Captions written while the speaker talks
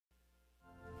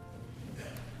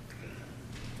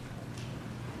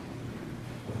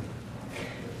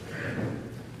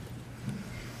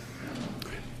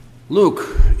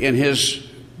Luke, in his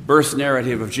birth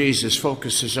narrative of Jesus,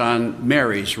 focuses on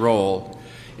Mary's role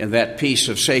in that piece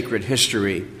of sacred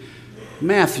history.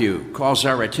 Matthew calls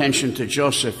our attention to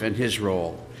Joseph and his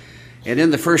role. And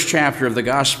in the first chapter of the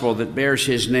gospel that bears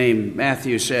his name,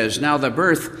 Matthew says, "Now the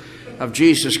birth of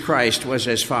Jesus Christ was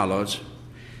as follows.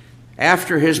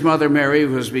 After his mother Mary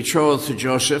was betrothed to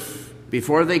Joseph,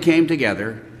 before they came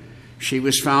together, she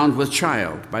was found with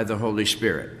child by the Holy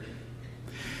Spirit.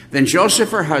 Then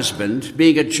Joseph, her husband,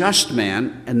 being a just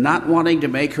man and not wanting to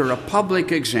make her a public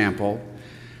example,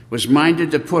 was minded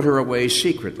to put her away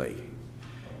secretly.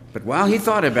 But while he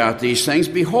thought about these things,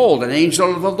 behold, an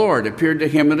angel of the Lord appeared to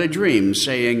him in a dream,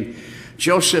 saying,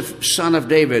 'Joseph, son of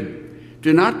David,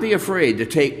 do not be afraid to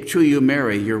take to you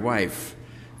Mary, your wife,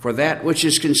 for that which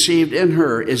is conceived in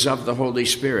her is of the Holy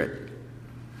Spirit.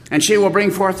 And she will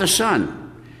bring forth a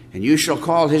son, and you shall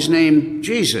call his name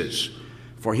Jesus,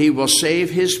 for he will save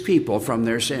his people from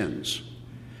their sins.'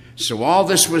 So all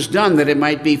this was done that it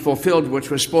might be fulfilled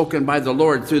which was spoken by the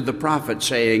Lord through the prophet,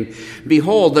 saying,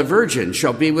 'Behold, the virgin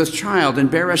shall be with child and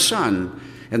bear a son,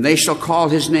 and they shall call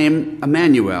his name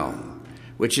Emmanuel,'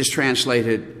 which is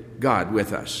translated, God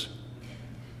with us.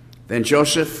 Then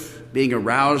Joseph, being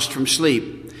aroused from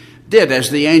sleep, did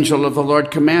as the angel of the Lord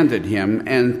commanded him,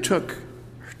 and took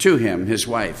to him his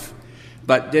wife,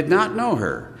 but did not know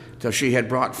her till she had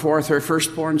brought forth her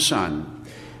firstborn son,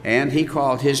 and he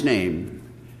called his name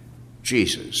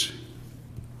Jesus."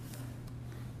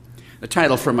 The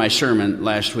title for my sermon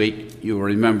last week, you will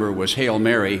remember, was Hail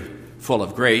Mary, Full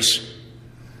of Grace.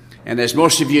 And as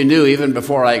most of you knew, even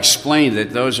before I explained it,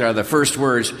 those are the first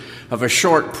words of a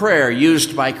short prayer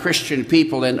used by Christian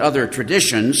people in other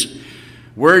traditions,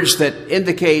 words that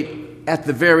indicate at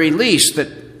the very least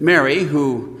that Mary,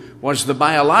 who was the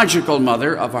biological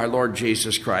mother of our Lord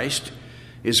Jesus Christ,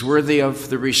 is worthy of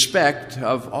the respect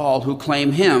of all who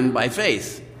claim him by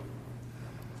faith.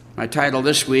 My title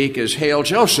this week is Hail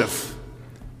Joseph,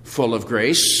 Full of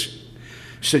Grace,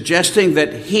 suggesting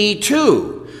that he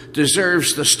too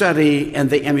deserves the study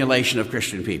and the emulation of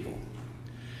Christian people.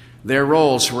 Their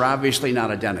roles were obviously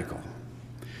not identical,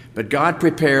 but God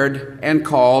prepared and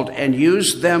called and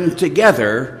used them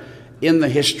together in the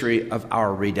history of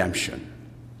our redemption.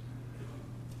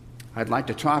 I'd like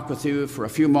to talk with you for a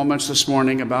few moments this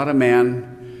morning about a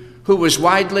man who was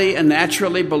widely and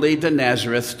naturally believed in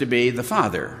Nazareth to be the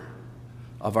father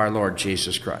of our Lord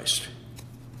Jesus Christ.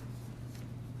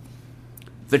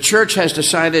 The church has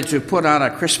decided to put on a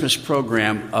Christmas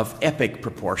program of epic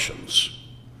proportions.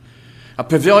 A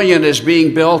pavilion is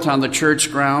being built on the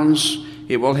church grounds.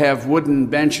 It will have wooden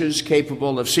benches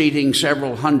capable of seating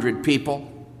several hundred people.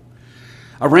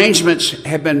 Arrangements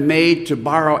have been made to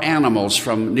borrow animals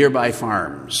from nearby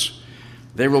farms.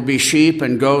 There will be sheep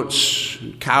and goats,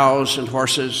 and cows and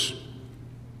horses.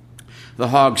 The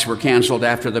hogs were canceled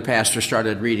after the pastor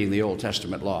started reading the Old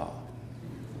Testament law.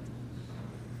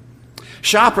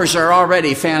 Shoppers are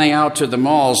already fanning out to the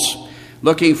malls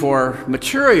looking for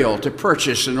material to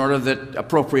purchase in order that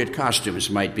appropriate costumes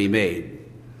might be made.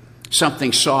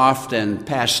 Something soft and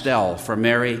pastel for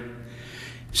Mary,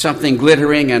 something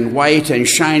glittering and white and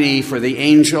shiny for the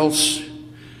angels,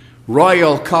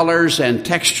 royal colors and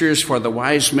textures for the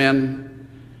wise men,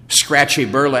 scratchy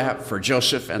burlap for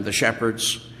Joseph and the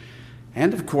shepherds,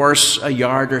 and of course a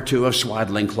yard or two of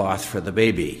swaddling cloth for the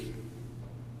baby.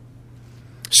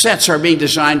 Sets are being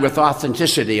designed with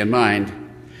authenticity in mind,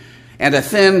 and a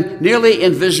thin, nearly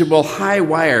invisible high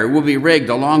wire will be rigged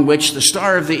along which the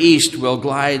Star of the East will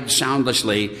glide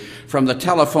soundlessly from the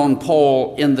telephone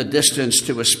pole in the distance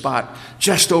to a spot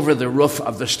just over the roof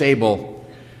of the stable,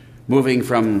 moving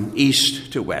from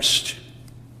east to west.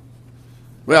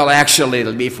 Well, actually,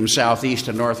 it'll be from southeast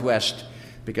to northwest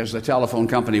because the telephone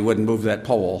company wouldn't move that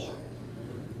pole.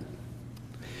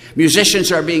 Musicians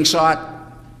are being sought,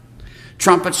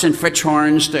 trumpets and French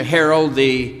horns to herald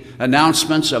the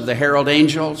announcements of the herald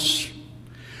angels,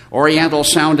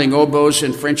 Oriental-sounding oboes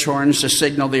and French horns to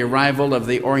signal the arrival of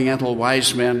the Oriental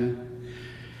wise men,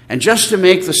 and just to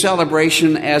make the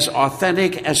celebration as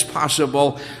authentic as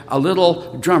possible, a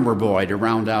little drummer boy to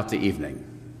round out the evening.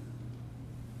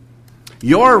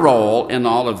 Your role in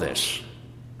all of this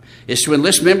is to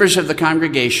enlist members of the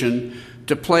congregation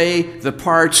to play the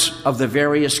parts of the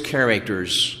various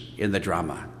characters in the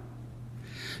drama.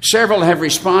 Several have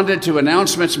responded to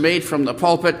announcements made from the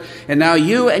pulpit, and now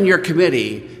you and your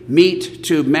committee meet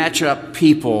to match up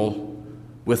people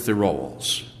with the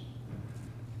roles.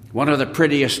 One of the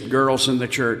prettiest girls in the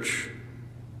church,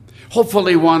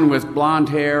 hopefully one with blonde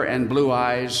hair and blue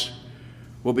eyes,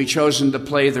 will be chosen to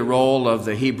play the role of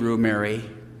the Hebrew Mary.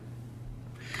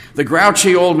 The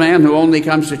grouchy old man who only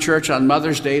comes to church on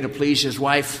Mother's Day to please his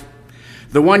wife.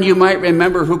 The one you might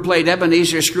remember who played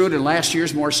Ebenezer Scrooge in last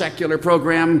year's more secular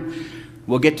program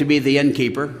will get to be the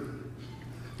innkeeper.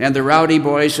 And the rowdy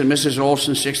boys in Mrs.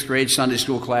 Olson's 6th grade Sunday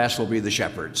school class will be the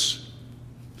shepherds.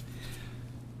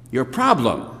 Your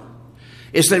problem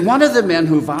is that one of the men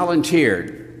who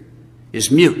volunteered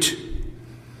is mute.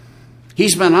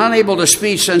 He's been unable to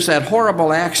speak since that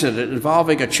horrible accident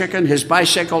involving a chicken, his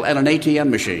bicycle, and an ATM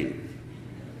machine.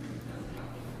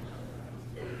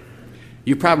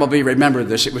 You probably remember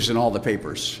this. It was in all the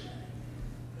papers.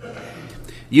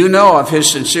 You know of his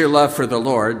sincere love for the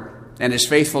Lord and his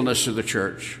faithfulness to the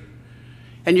church.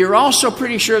 And you're also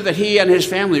pretty sure that he and his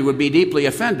family would be deeply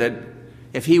offended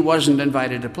if he wasn't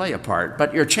invited to play a part.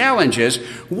 But your challenge is,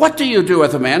 what do you do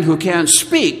with a man who can't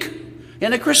speak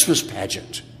in a Christmas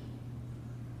pageant?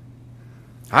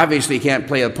 Obviously, he can't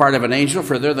play a part of an angel,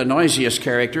 for they're the noisiest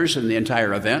characters in the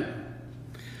entire event.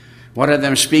 One of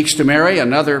them speaks to Mary,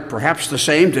 another perhaps the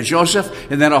same to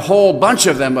Joseph, and then a whole bunch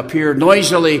of them appear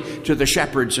noisily to the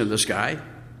shepherds in the sky.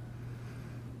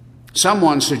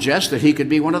 Someone suggests that he could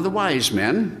be one of the wise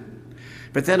men,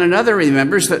 but then another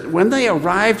remembers that when they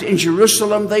arrived in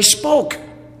Jerusalem, they spoke.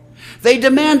 They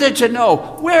demanded to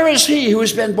know, where is he who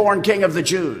has been born King of the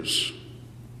Jews?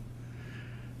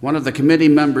 One of the committee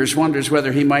members wonders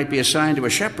whether he might be assigned to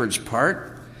a shepherd's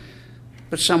part,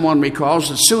 but someone recalls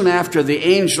that soon after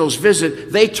the angel's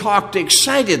visit, they talked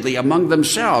excitedly among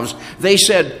themselves. They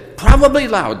said, probably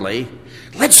loudly,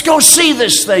 let's go see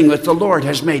this thing that the Lord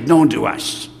has made known to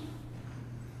us.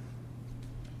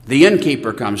 The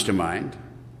innkeeper comes to mind,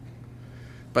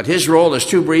 but his role is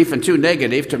too brief and too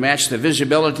negative to match the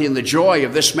visibility and the joy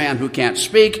of this man who can't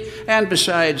speak, and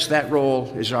besides, that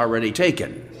role is already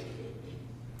taken.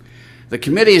 The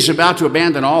committee is about to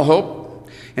abandon all hope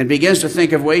and begins to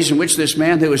think of ways in which this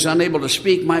man who is unable to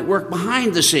speak might work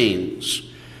behind the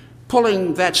scenes,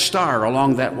 pulling that star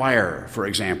along that wire, for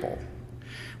example.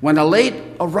 When a late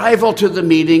arrival to the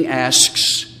meeting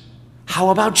asks, how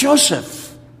about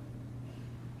Joseph?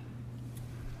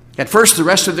 At first, the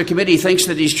rest of the committee thinks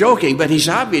that he's joking, but he's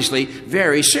obviously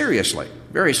very serious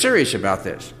about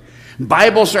this.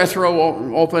 Bibles are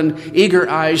thrown open, eager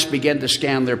eyes begin to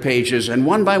scan their pages, and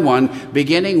one by one,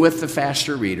 beginning with the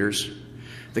faster readers,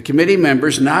 the committee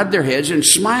members nod their heads and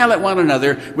smile at one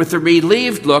another with the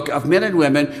relieved look of men and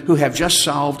women who have just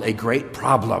solved a great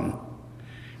problem.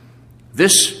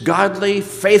 This godly,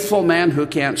 faithful man who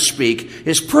can't speak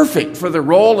is perfect for the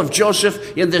role of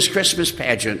Joseph in this Christmas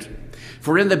pageant.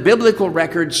 For in the biblical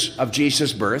records of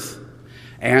Jesus' birth,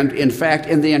 and in fact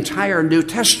in the entire New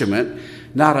Testament,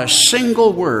 not a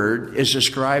single word is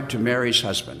ascribed to Mary's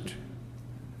husband.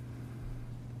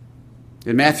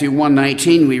 In Matthew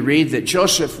 1:19, we read that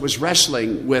Joseph was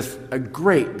wrestling with a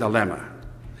great dilemma.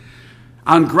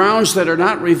 On grounds that are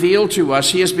not revealed to us,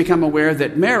 he has become aware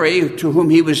that Mary, to whom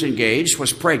he was engaged,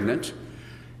 was pregnant,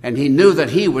 and he knew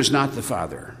that he was not the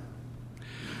father.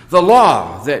 The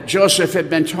law that Joseph had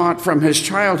been taught from his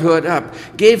childhood up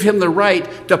gave him the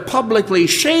right to publicly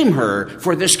shame her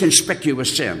for this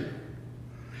conspicuous sin.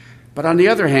 But on the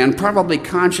other hand, probably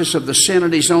conscious of the sin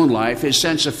in his own life, his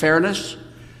sense of fairness,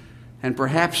 and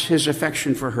perhaps his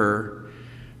affection for her,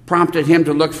 prompted him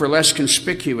to look for less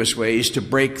conspicuous ways to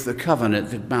break the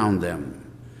covenant that bound them.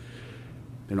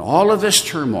 In all of this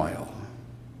turmoil,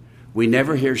 we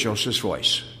never hear Joseph's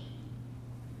voice.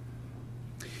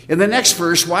 In the next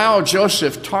verse, while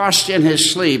Joseph tossed in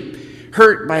his sleep,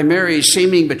 hurt by Mary's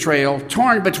seeming betrayal,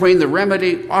 torn between the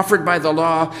remedy offered by the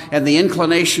law and the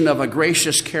inclination of a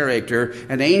gracious character,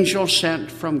 an angel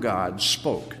sent from God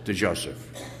spoke to Joseph,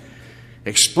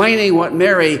 explaining what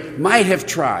Mary might have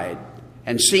tried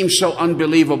and seemed so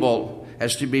unbelievable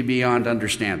as to be beyond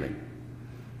understanding,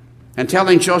 and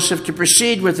telling Joseph to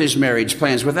proceed with his marriage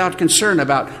plans without concern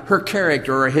about her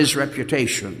character or his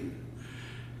reputation.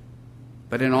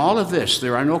 But in all of this,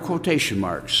 there are no quotation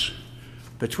marks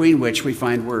between which we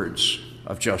find words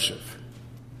of Joseph.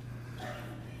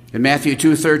 In Matthew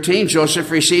 2:13, Joseph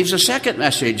receives a second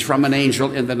message from an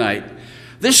angel in the night,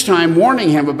 this time warning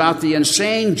him about the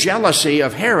insane jealousy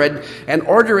of Herod and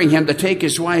ordering him to take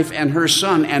his wife and her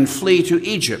son and flee to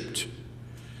Egypt,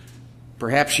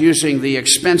 perhaps using the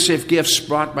expensive gifts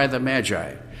brought by the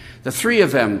Magi. The three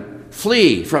of them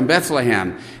flee from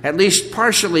Bethlehem, at least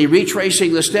partially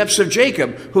retracing the steps of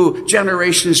Jacob, who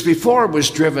generations before was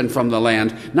driven from the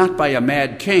land, not by a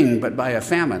mad king, but by a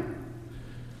famine.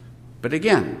 But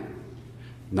again,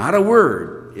 not a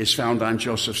word is found on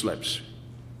Joseph's lips.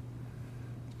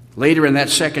 Later in that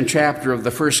second chapter of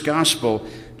the first gospel,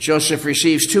 Joseph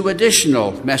receives 2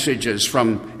 additional messages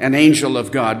from an angel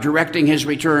of God directing his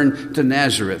return to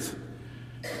Nazareth.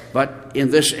 But in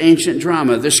this ancient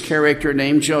drama, this character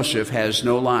named Joseph has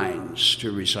no lines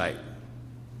to recite.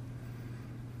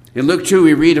 In Luke 2,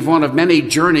 we read of one of many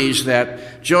journeys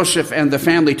that Joseph and the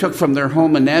family took from their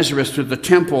home in Nazareth to the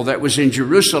temple that was in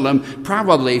Jerusalem,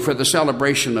 probably for the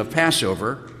celebration of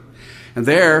Passover. And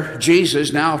there,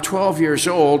 Jesus, now 12 years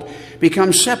old,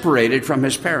 becomes separated from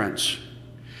his parents.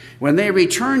 When they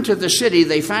return to the city,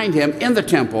 they find him in the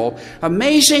temple,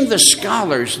 amazing the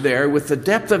scholars there with the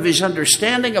depth of his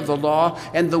understanding of the law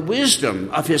and the wisdom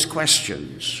of his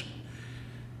questions.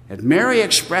 And Mary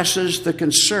expresses the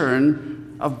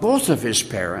concern of both of his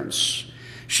parents.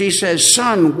 She says,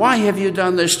 "Son, why have you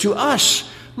done this to us?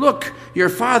 Look, your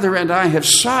father and I have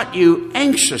sought you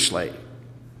anxiously."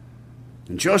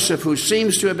 And Joseph, who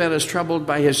seems to have been as troubled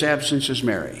by his absence as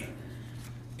Mary,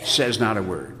 says not a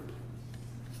word.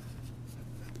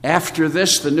 After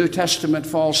this, the New Testament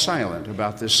falls silent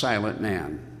about this silent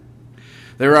man.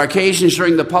 There are occasions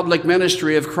during the public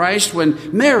ministry of Christ when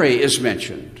Mary is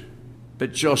mentioned,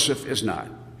 but Joseph is not,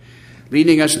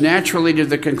 leading us naturally to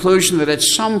the conclusion that at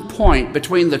some point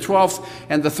between the 12th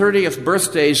and the 30th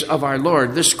birthdays of our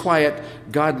Lord, this quiet,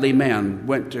 godly man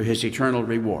went to his eternal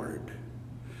reward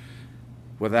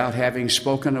without having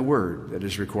spoken a word that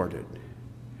is recorded.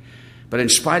 But in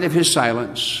spite of his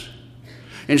silence,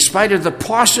 in spite of the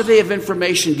paucity of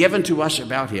information given to us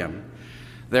about him,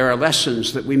 there are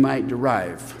lessons that we might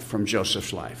derive from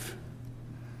Joseph's life.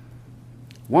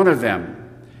 One of them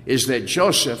is that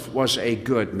Joseph was a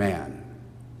good man.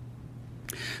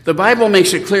 The Bible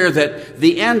makes it clear that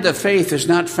the end of faith is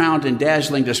not found in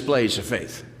dazzling displays of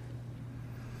faith.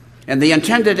 And the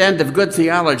intended end of good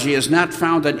theology is not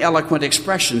found in eloquent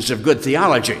expressions of good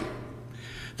theology.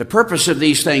 The purpose of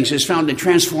these things is found in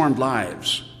transformed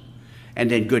lives and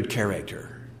in good character.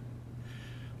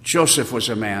 Joseph was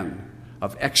a man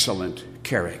of excellent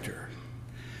character.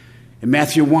 In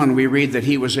Matthew 1, we read that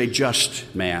he was a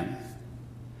just man.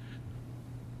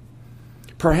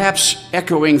 Perhaps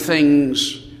echoing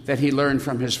things that he learned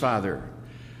from his father,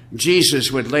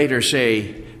 Jesus would later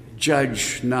say,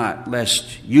 "Judge not,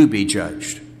 lest you be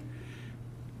judged."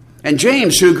 And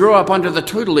James, who grew up under the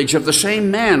tutelage of the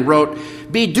same man, wrote,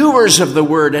 "Be doers of the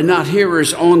word and not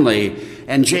hearers only."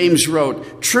 And James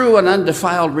wrote, "True and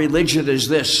undefiled religion is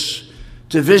this,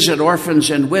 to visit orphans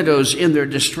and widows in their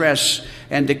distress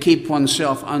and to keep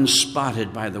oneself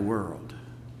unspotted by the world."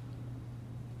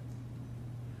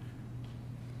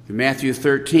 In Matthew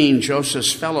 13,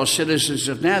 Joseph's fellow citizens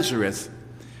of Nazareth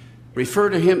refer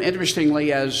to him,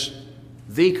 interestingly, as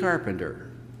the carpenter.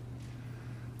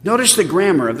 Notice the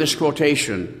grammar of this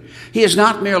quotation. He is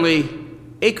not merely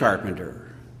a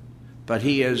carpenter, but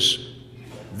he is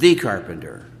the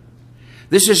carpenter.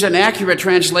 This is an accurate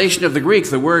translation of the Greek.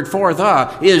 The word for the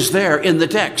is there in the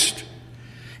text.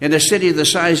 In a city the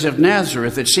size of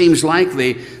Nazareth, it seems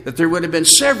likely that there would have been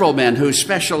several men who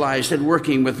specialized in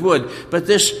working with wood, but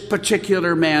this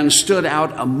particular man stood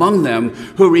out among them,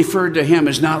 who referred to him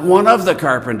as not one of the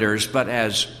carpenters, but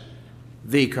as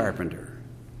the carpenter.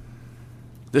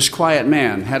 This quiet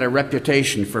man had a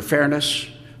reputation for fairness,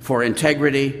 for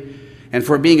integrity, and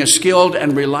for being a skilled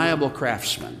and reliable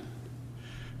craftsman.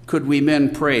 Could we men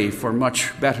pray for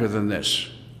much better than this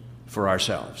for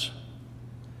ourselves?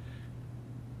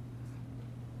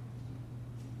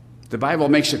 The Bible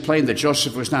makes it plain that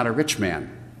Joseph was not a rich man.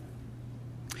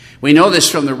 We know this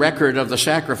from the record of the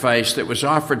sacrifice that was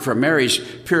offered for Mary's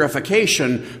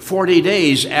purification 40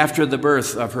 days after the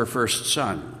birth of her first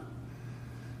son.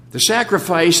 The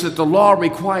sacrifice that the law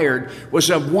required was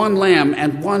of one lamb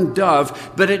and one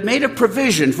dove, but it made a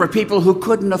provision for people who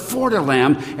couldn't afford a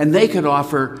lamb, and they could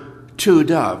offer 2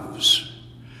 doves.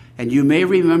 And you may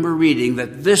remember reading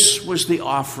that this was the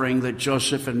offering that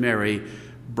Joseph and Mary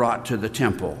brought to the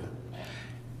temple,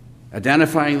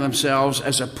 identifying themselves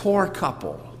as a poor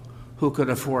couple who could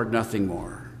afford nothing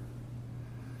more.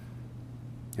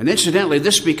 And incidentally,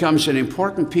 this becomes an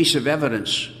important piece of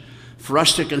evidence for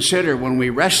us to consider when we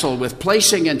wrestle with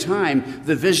placing in time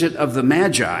the visit of the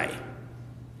Magi.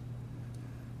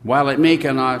 While it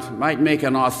might make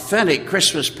an authentic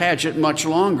Christmas pageant much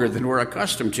longer than we're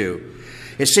accustomed to,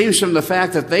 it seems from the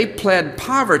fact that they pled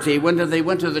poverty when they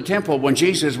went to the temple when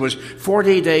Jesus was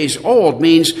 40 days old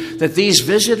means that these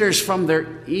visitors from their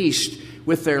east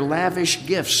with their lavish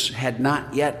gifts had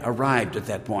not yet arrived at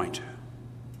that point.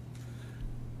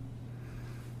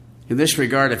 In this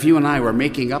regard, if you and I were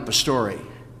making up a story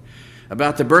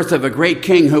about the birth of a great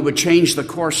king who would change the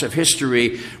course of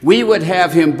history, we would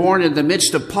have him born in the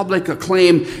midst of public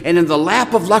acclaim and in the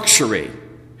lap of luxury,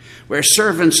 where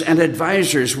servants and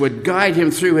advisors would guide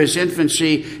him through his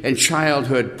infancy and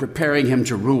childhood, preparing him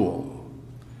to rule.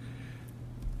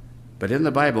 But in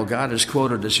the Bible, God is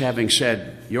quoted as having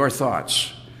said, "Your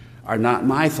thoughts are not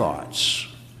my thoughts,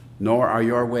 nor are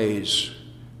your ways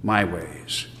my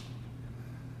ways."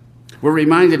 We're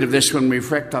reminded of this when we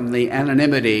reflect on the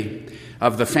anonymity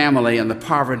of the family and the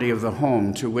poverty of the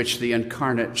home to which the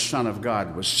incarnate Son of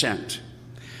God was sent.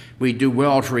 We do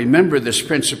well to remember this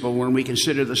principle when we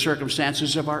consider the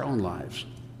circumstances of our own lives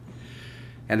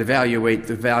and evaluate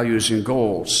the values and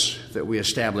goals that we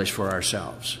establish for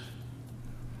ourselves.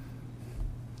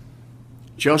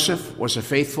 Joseph was a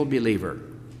faithful believer.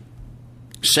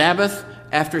 Sabbath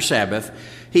after Sabbath,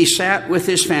 he sat with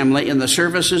his family in the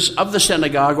services of the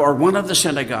synagogue or one of the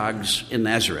synagogues in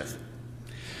Nazareth.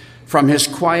 From his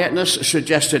quietness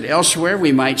suggested elsewhere,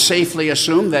 we might safely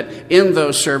assume that in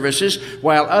those services,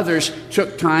 while others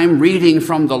took time reading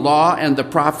from the law and the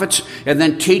prophets and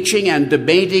then teaching and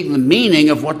debating the meaning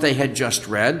of what they had just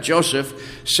read, Joseph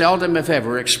seldom, if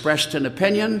ever, expressed an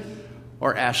opinion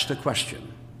or asked a question.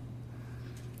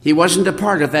 He wasn't a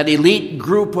part of that elite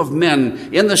group of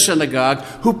men in the synagogue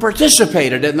who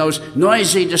participated in those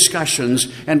noisy discussions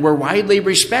and were widely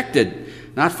respected,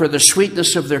 not for the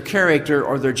sweetness of their character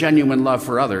or their genuine love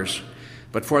for others,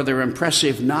 but for their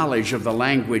impressive knowledge of the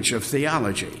language of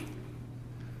theology.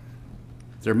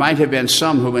 There might have been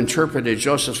some who interpreted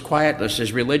Joseph's quietness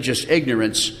as religious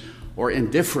ignorance or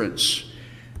indifference,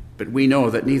 but we know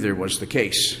that neither was the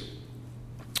case.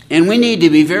 And we need to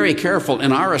be very careful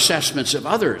in our assessments of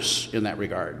others in that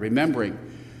regard, remembering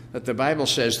that the Bible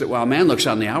says that while man looks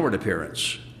on the outward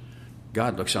appearance,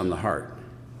 God looks on the heart.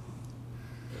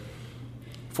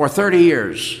 For 30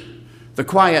 years, the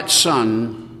quiet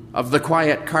son of the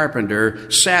quiet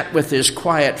carpenter sat with his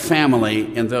quiet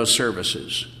family in those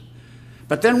services.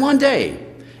 But then one day,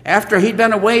 after he'd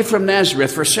been away from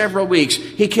Nazareth for several weeks,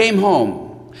 he came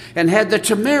home and had the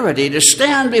temerity to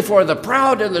stand before the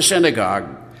proud in the synagogue,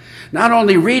 not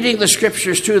only reading the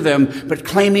scriptures to them, but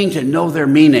claiming to know their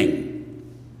meaning.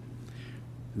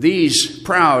 These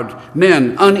proud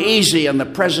men, uneasy in the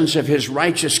presence of his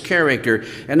righteous character,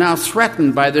 and now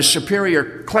threatened by the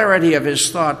superior clarity of his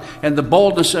thought and the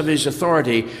boldness of his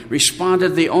authority,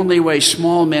 responded the only way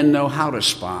small men know how to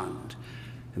respond,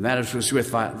 and that was with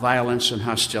violence and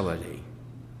hostility.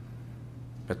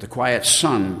 But the quiet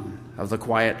son of the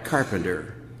quiet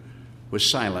carpenter was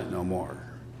silent no more.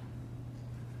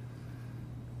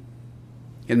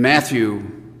 In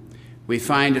Matthew, we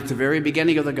find at the very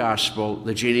beginning of the gospel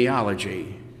the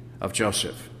genealogy of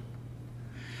Joseph.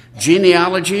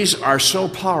 Genealogies are so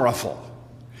powerful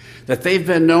that they've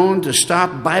been known to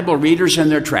stop Bible readers in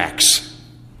their tracks.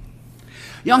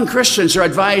 Young Christians are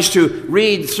advised to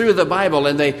read through the Bible,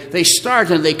 and they start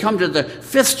and they come to the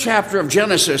 5th chapter of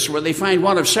Genesis, where they find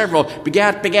one of several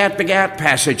begat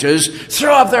passages,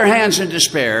 throw up their hands in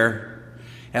despair,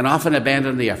 and often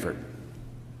abandon the effort.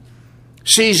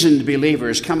 Seasoned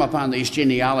believers come upon these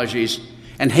genealogies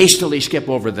and hastily skip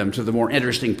over them to the more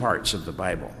interesting parts of the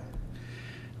Bible.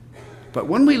 But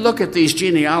when we look at these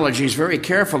genealogies very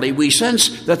carefully, we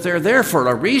sense that they're there for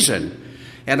a reason,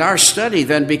 and our study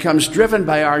then becomes driven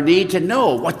by our need to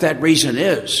know what that reason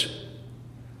is.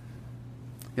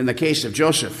 In the case of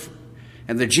Joseph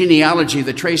and the genealogy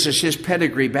that traces his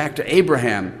pedigree back to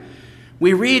Abraham,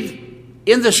 we read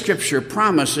in the scripture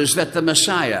promises that the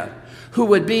Messiah, who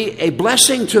would be a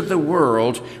blessing to the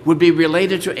world, would be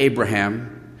related to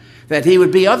Abraham, that he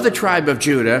would be of the tribe of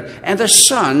Judah, and a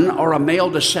son or a male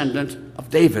descendant of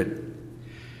David.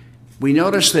 We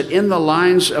notice that in the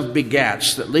lines of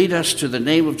begats that lead us to the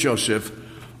name of Joseph,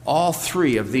 all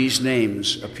 3 of these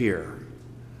names appear.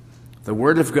 The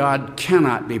word of God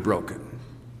cannot be broken.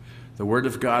 The word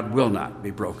of God will not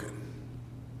be broken.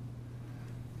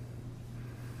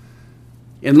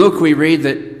 In Luke, we read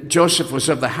that Joseph was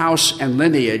of the house and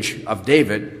lineage of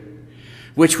David,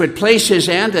 which would place his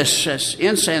family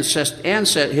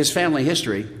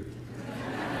history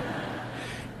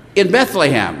in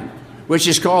Bethlehem, which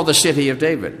is called the city of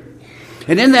David.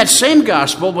 And in that same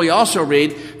gospel, we also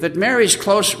read that Mary's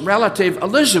close relative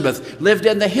Elizabeth lived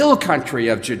in the hill country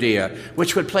of Judea,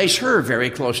 which would place her very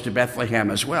close to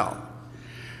Bethlehem as well.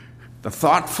 The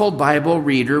thoughtful Bible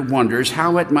reader wonders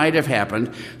how it might have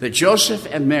happened that Joseph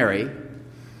and Mary,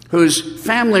 whose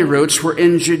family roots were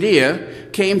in Judea,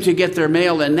 came to get their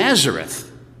mail in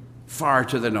Nazareth, far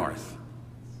to the north.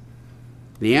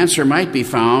 The answer might be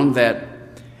found that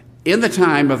in the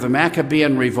time of the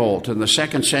Maccabean revolt in the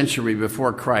 2nd century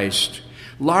before Christ,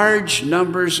 large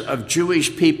numbers of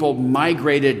Jewish people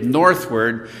migrated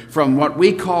northward from what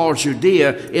we call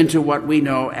Judea into what we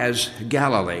know as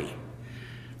Galilee.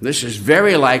 This is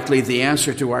very likely the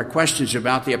answer to our questions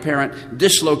about the apparent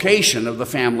dislocation of the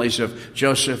families of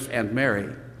Joseph and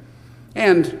Mary.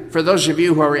 And for those of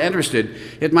you who are interested,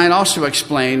 it might also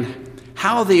explain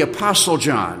how the Apostle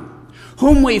John,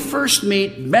 whom we first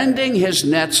meet mending his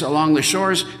nets along the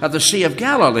shores of the Sea of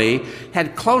Galilee,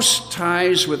 had close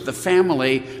ties with the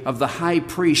family of the high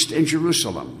priest in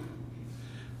Jerusalem.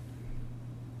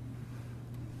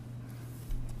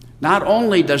 Not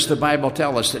only does the Bible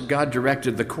tell us that God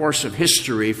directed the course of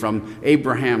history from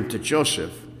Abraham to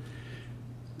Joseph,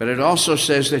 but it also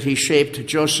says that he shaped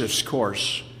Joseph's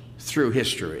course through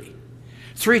history.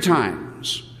 3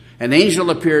 times, an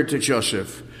angel appeared to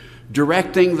Joseph,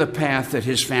 directing the path that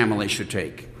his family should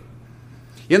take.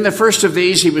 In the first of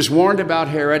these, he was warned about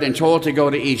Herod and told to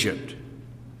go to Egypt.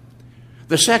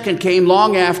 The second came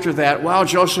long after that, while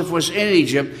Joseph was in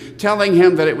Egypt, telling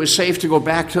him that it was safe to go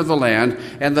back to the land.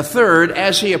 And the third,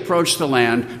 as he approached the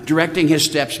land, directing his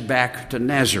steps back to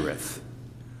Nazareth.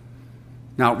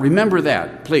 Now, remember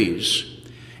that, please.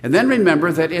 And then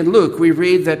remember that in Luke, we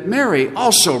read that Mary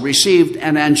also received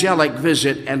an angelic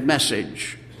visit and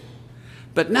message.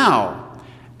 But now,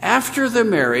 after the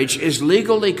marriage is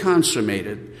legally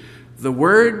consummated, the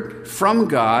word from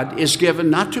God is given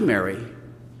not to Mary,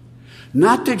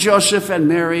 not to Joseph and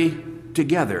Mary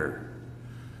together,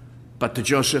 but to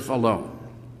Joseph alone.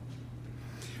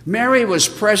 Mary was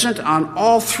present on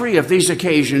all 3 of these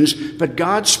occasions, but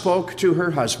God spoke to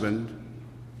her husband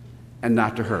and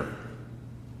not to her.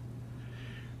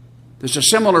 There's a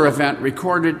similar event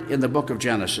recorded in the book of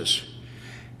Genesis.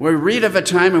 We read of a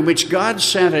time in which God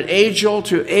sent an angel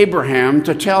to Abraham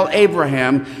to tell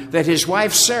Abraham that his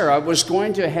wife Sarah was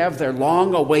going to have their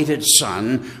long-awaited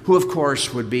son, who of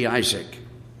course would be Isaac.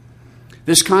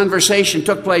 This conversation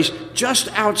took place just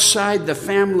outside the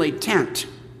family tent.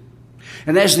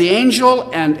 And as the angel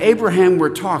and Abraham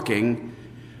were talking,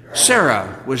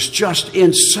 Sarah was just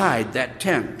inside that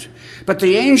tent. But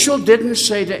the angel didn't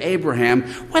say to Abraham,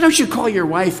 "Why don't you call your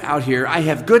wife out here? I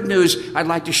have good news I'd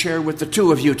like to share with the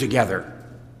 2 of you together."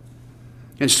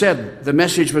 Instead, the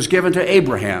message was given to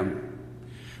Abraham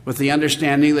with the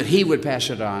understanding that he would pass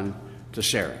it on to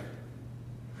Sarah.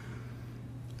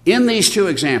 In these 2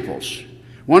 examples,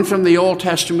 one from the Old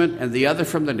Testament and the other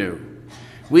from the New,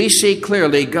 we see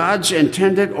clearly God's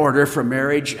intended order for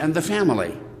marriage and the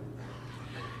family.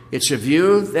 It's a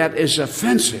view that is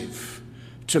offensive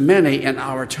to many in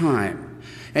our time,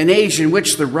 an age in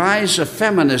which the rise of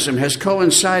feminism has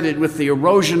coincided with the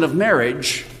erosion of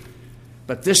marriage,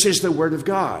 but this is the word of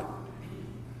God.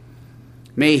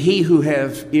 May he who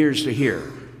have ears to hear,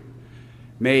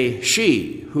 may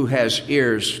she who has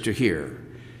ears to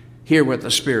hear what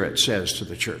the Spirit says to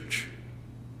the church.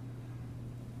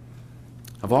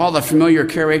 Of all the familiar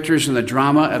characters in the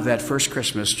drama of that first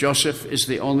Christmas, Joseph is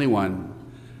the only one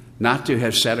not to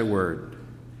have said a word.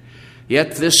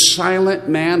 Yet this silent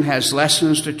man has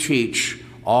lessons to teach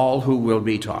all who will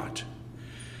be taught.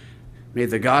 May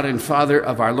the God and Father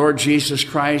of our Lord Jesus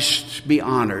Christ be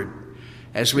honored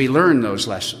as we learn those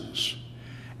lessons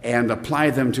and apply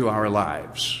them to our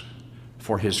lives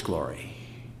for his glory.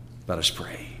 Let us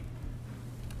pray.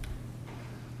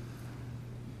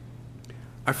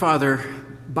 Our Father,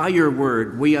 by your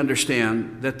word, we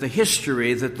understand that the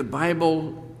history that the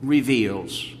Bible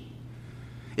reveals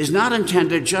is not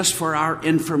intended just for our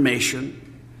information,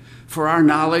 for our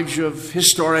knowledge of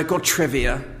historical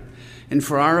trivia, and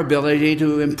for our ability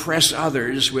to impress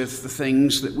others with the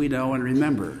things that we know and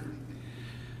remember.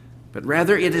 But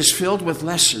rather, it is filled with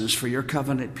lessons for your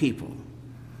covenant people.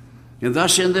 And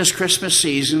thus, in this Christmas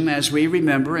season, as we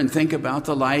remember and think about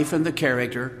the life and the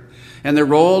character and the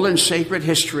role and sacred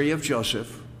history of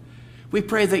Joseph, we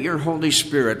pray that your Holy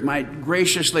Spirit might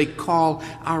graciously call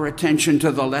our attention to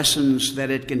the lessons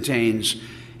that it contains,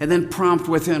 and then prompt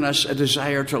within us a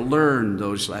desire to learn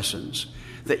those lessons,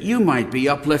 that you might be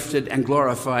uplifted and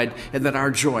glorified, and that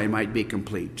our joy might be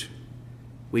complete.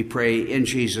 We pray in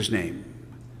Jesus' name.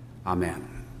 Amen.